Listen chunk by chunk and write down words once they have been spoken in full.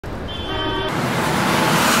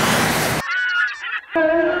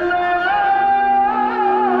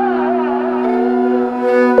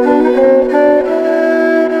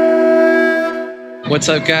What's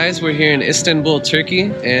up guys, we're here in Istanbul, Turkey,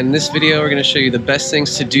 and in this video we're going to show you the best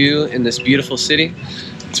things to do in this beautiful city.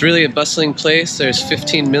 It's really a bustling place. There's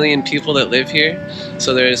 15 million people that live here,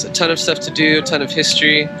 so there's a ton of stuff to do, a ton of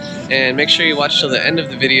history, and make sure you watch till the end of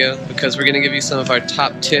the video because we're going to give you some of our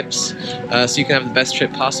top tips so you can have the best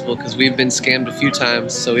trip possible, because we've been scammed a few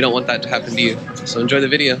times, so we don't want that to happen to you. So enjoy the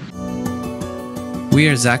video. We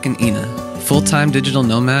are Zach and Ina, full-time digital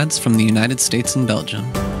nomads from the United States and Belgium.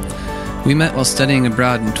 We met while studying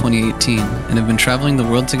abroad in 2018 and have been traveling the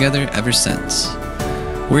world together ever since.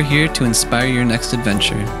 We're here to inspire your next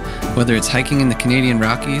adventure, whether it's hiking in the Canadian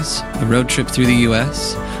Rockies, a road trip through the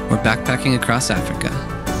US, or backpacking across Africa.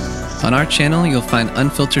 On our channel, you'll find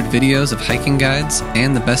unfiltered videos of hiking guides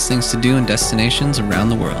and the best things to do in destinations around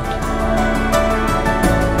the world.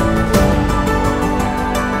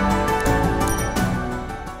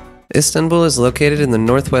 Istanbul is located in the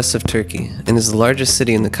northwest of Turkey and is the largest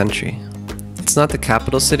city in the country. It's not the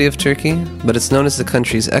capital city of Turkey, but it's known as the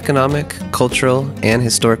country's economic, cultural, and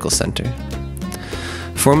historical center.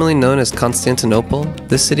 Formerly known as Constantinople,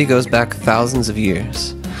 this city goes back thousands of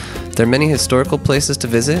years. There are many historical places to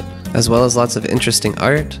visit, as well as lots of interesting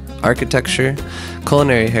art, architecture,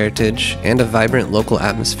 culinary heritage, and a vibrant local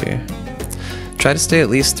atmosphere. Try to stay at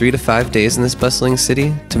least 3 to 5 days in this bustling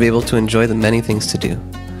city to be able to enjoy the many things to do.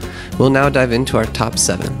 We'll now dive into our top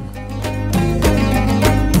 7.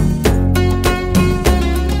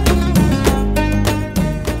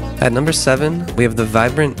 At number 7, we have the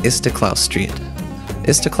vibrant Istiklal Street.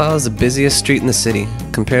 Istiklal is the busiest street in the city,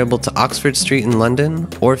 comparable to Oxford Street in London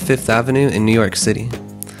or Fifth Avenue in New York City.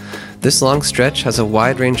 This long stretch has a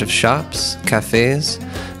wide range of shops, cafes,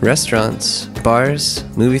 restaurants, bars,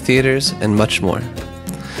 movie theaters, and much more.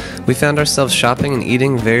 We found ourselves shopping and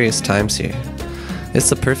eating various times here.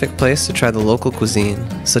 It's the perfect place to try the local cuisine,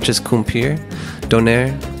 such as kumpir,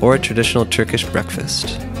 doner, or a traditional Turkish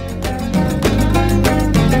breakfast.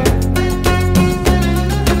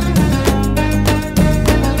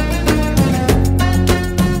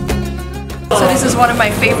 So this is one of my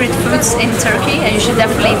favorite foods in Turkey, and you should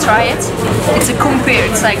definitely try it. It's a kumpir,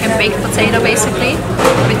 it's like a baked potato basically,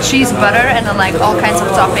 with cheese, butter, and then like all kinds of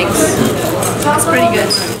toppings. It's pretty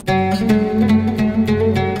good.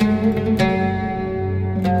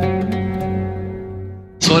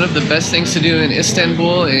 One of the best things to do in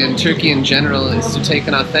Istanbul and Turkey in general is to take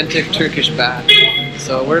an authentic Turkish bath.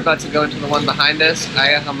 So we're about to go into the one behind us,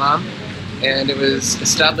 Aya Hammam, and it was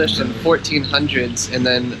established in 1400s and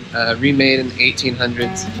then remade in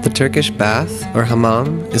 1800s. The Turkish bath, or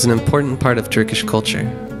hammam, is an important part of Turkish culture.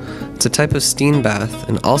 It's a type of steam bath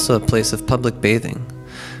and also a place of public bathing.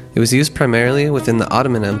 It was used primarily within the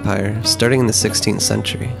Ottoman Empire starting in the 16th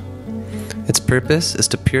century. Its purpose is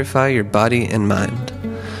to purify your body and mind.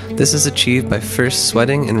 This is achieved by first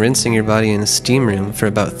sweating and rinsing your body in a steam room for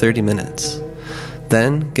about 30 minutes.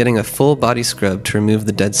 Then, getting a full body scrub to remove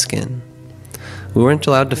the dead skin. We weren't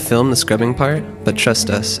allowed to film the scrubbing part, but trust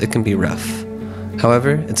us, it can be rough.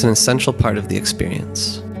 However, it's an essential part of the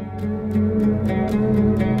experience.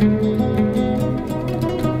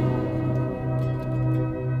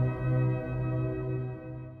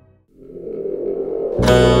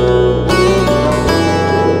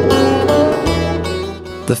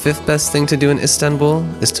 The 5th best thing to do in Istanbul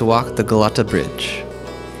is to walk the Galata Bridge.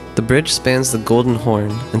 The bridge spans the Golden Horn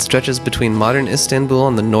and stretches between modern Istanbul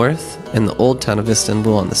on the north and the old town of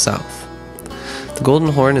Istanbul on the south. The Golden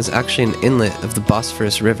Horn is actually an inlet of the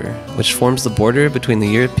Bosphorus River, which forms the border between the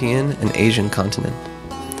European and Asian continent.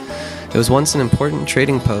 It was once an important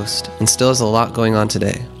trading post and still has a lot going on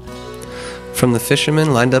today. From the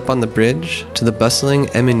fishermen lined up on the bridge to the bustling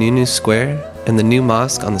Eminönü Square and the new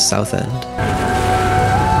mosque on the south end.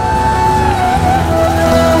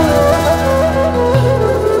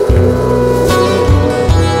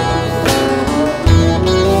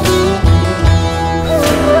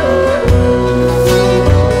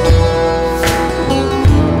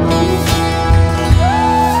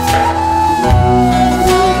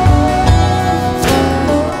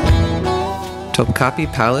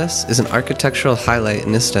 Topkapi Palace is an architectural highlight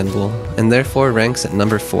in Istanbul and therefore ranks at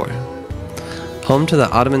number 4. Home to the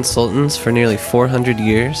Ottoman sultans for nearly 400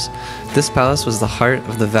 years, this palace was the heart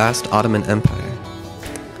of the vast Ottoman Empire.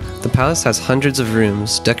 The palace has hundreds of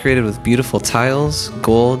rooms decorated with beautiful tiles,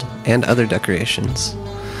 gold, and other decorations.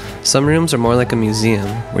 Some rooms are more like a museum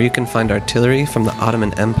where you can find artillery from the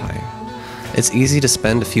Ottoman Empire. It's easy to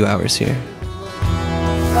spend a few hours here.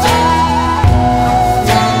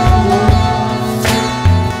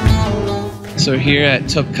 So here at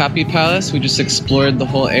Topkapi Palace, we just explored the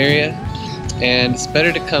whole area. And it's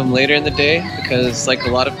better to come later in the day because, like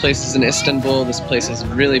a lot of places in Istanbul, this place is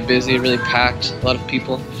really busy, really packed, a lot of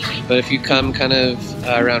people. But if you come kind of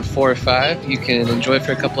around 4 or 5, you can enjoy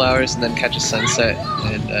for a couple hours and then catch a sunset,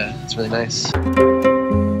 and it's really nice.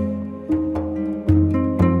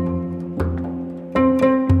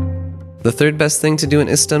 The third best thing to do in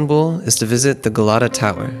Istanbul is to visit the Galata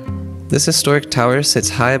Tower. This historic tower sits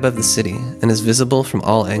high above the city and is visible from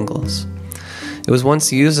all angles. It was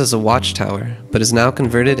once used as a watchtower, but is now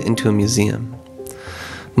converted into a museum.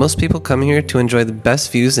 Most people come here to enjoy the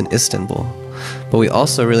best views in Istanbul, but we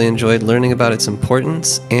also really enjoyed learning about its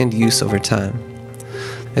importance and use over time.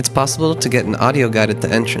 It's possible to get an audio guide at the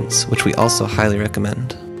entrance, which we also highly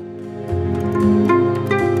recommend.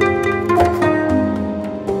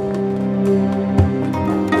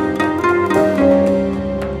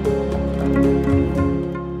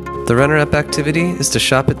 The runner-up activity is to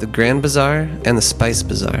shop at the Grand Bazaar and the Spice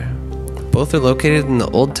Bazaar. Both are located in the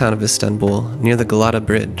old town of Istanbul, near the Galata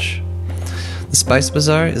Bridge. The Spice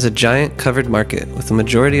Bazaar is a giant covered market with a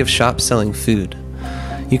majority of shops selling food.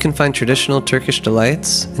 You can find traditional Turkish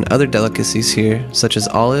delights and other delicacies here, such as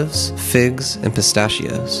olives, figs, and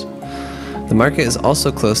pistachios. The market is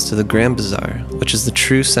also close to the Grand Bazaar, which is the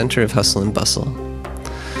true center of hustle and bustle.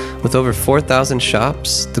 With over 4,000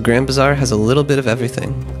 shops, the Grand Bazaar has a little bit of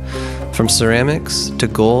everything, from ceramics to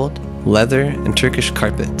gold, leather, and Turkish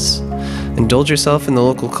carpets. Indulge yourself in the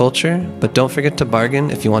local culture, but don't forget to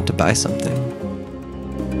bargain if you want to buy something.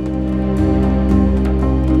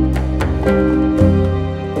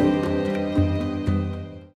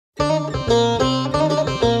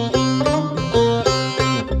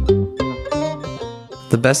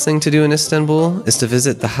 The best thing to do in Istanbul is to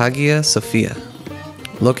visit the Hagia Sophia.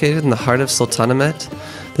 Located in the heart of Sultanahmet,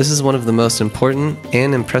 this is one of the most important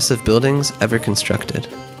and impressive buildings ever constructed.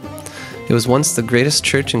 It was once the greatest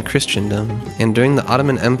church in Christendom, and during the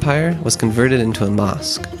Ottoman Empire was converted into a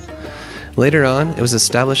mosque. Later on, it was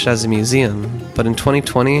established as a museum, but in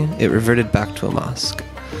 2020, it reverted back to a mosque.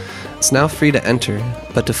 It's now free to enter,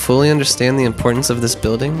 but to fully understand the importance of this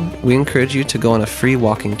building, we encourage you to go on a free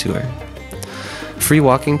walking tour. Free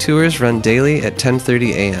walking tours run daily at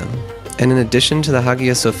 10:30 a.m. And in addition to the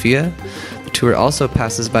Hagia Sophia, the tour also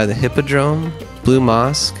passes by the Hippodrome, Blue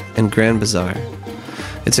Mosque, and Grand Bazaar.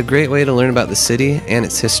 It's a great way to learn about the city and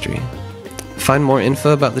its history. Find more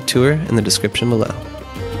info about the tour in the description below.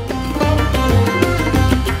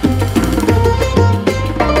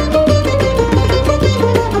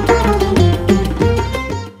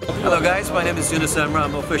 My name is Yunus Emre.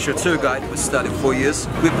 I'm an official tour guide. We studied 4 years.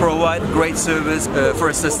 We provide great service for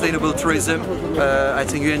a sustainable tourism. I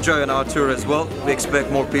think you enjoy on our tour as well. We expect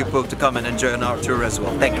more people to come and enjoy on our tour as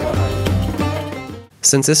well. Thank you.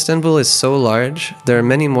 Since Istanbul is so large, there are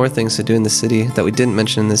many more things to do in the city that we didn't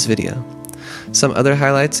mention in this video. Some other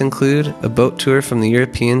highlights include a boat tour from the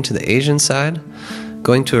European to the Asian side,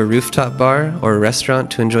 going to a rooftop bar or a restaurant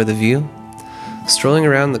to enjoy the view, strolling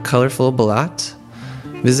around the colorful Balat,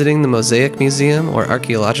 visiting the Mosaic Museum or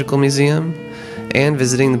Archaeological Museum, and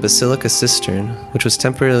visiting the Basilica Cistern, which was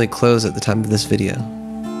temporarily closed at the time of this video.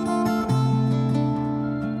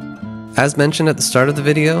 As mentioned at the start of the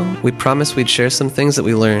video, we promised we'd share some things that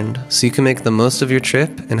we learned so you can make the most of your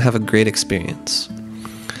trip and have a great experience.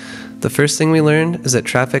 The first thing we learned is that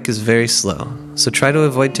traffic is very slow, so try to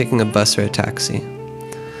avoid taking a bus or a taxi.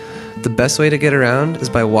 The best way to get around is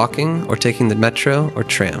by walking or taking the metro or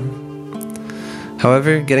tram.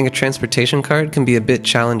 However, getting a transportation card can be a bit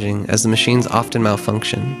challenging as the machines often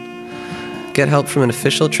malfunction. Get help from an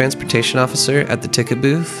official transportation officer at the ticket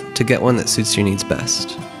booth to get one that suits your needs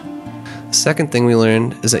best. The second thing we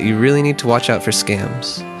learned is that you really need to watch out for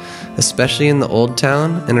scams, especially in the old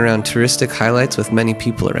town and around touristic highlights with many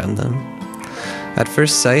people around them. At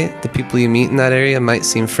first sight, the people you meet in that area might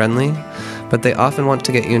seem friendly, but they often want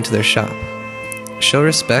to get you into their shop. Show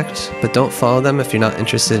respect, but don't follow them if you're not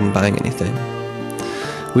interested in buying anything.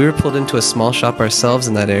 We were pulled into a small shop ourselves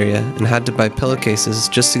in that area and had to buy pillowcases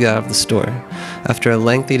just to get out of the store, after a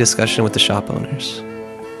lengthy discussion with the shop owners.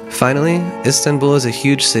 Finally, Istanbul is a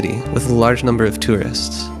huge city with a large number of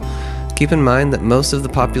tourists. Keep in mind that most of the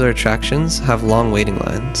popular attractions have long waiting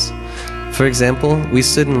lines. For example, we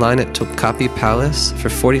stood in line at Topkapi Palace for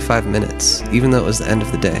 45 minutes, even though it was the end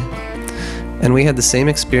of the day. And we had the same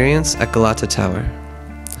experience at Galata Tower.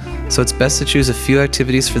 So it's best to choose a few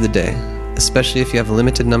activities for the day, especially if you have a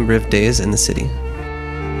limited number of days in the city.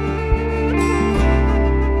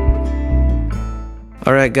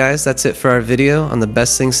 Alright guys, that's it for our video on the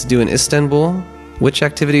best things to do in Istanbul. Which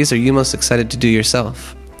activities are you most excited to do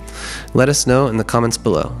yourself? Let us know in the comments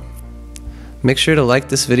below. Make sure to like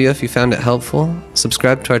this video if you found it helpful,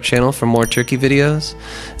 subscribe to our channel for more Turkey videos,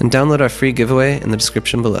 and download our free giveaway in the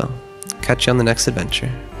description below. Catch you on the next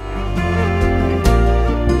adventure.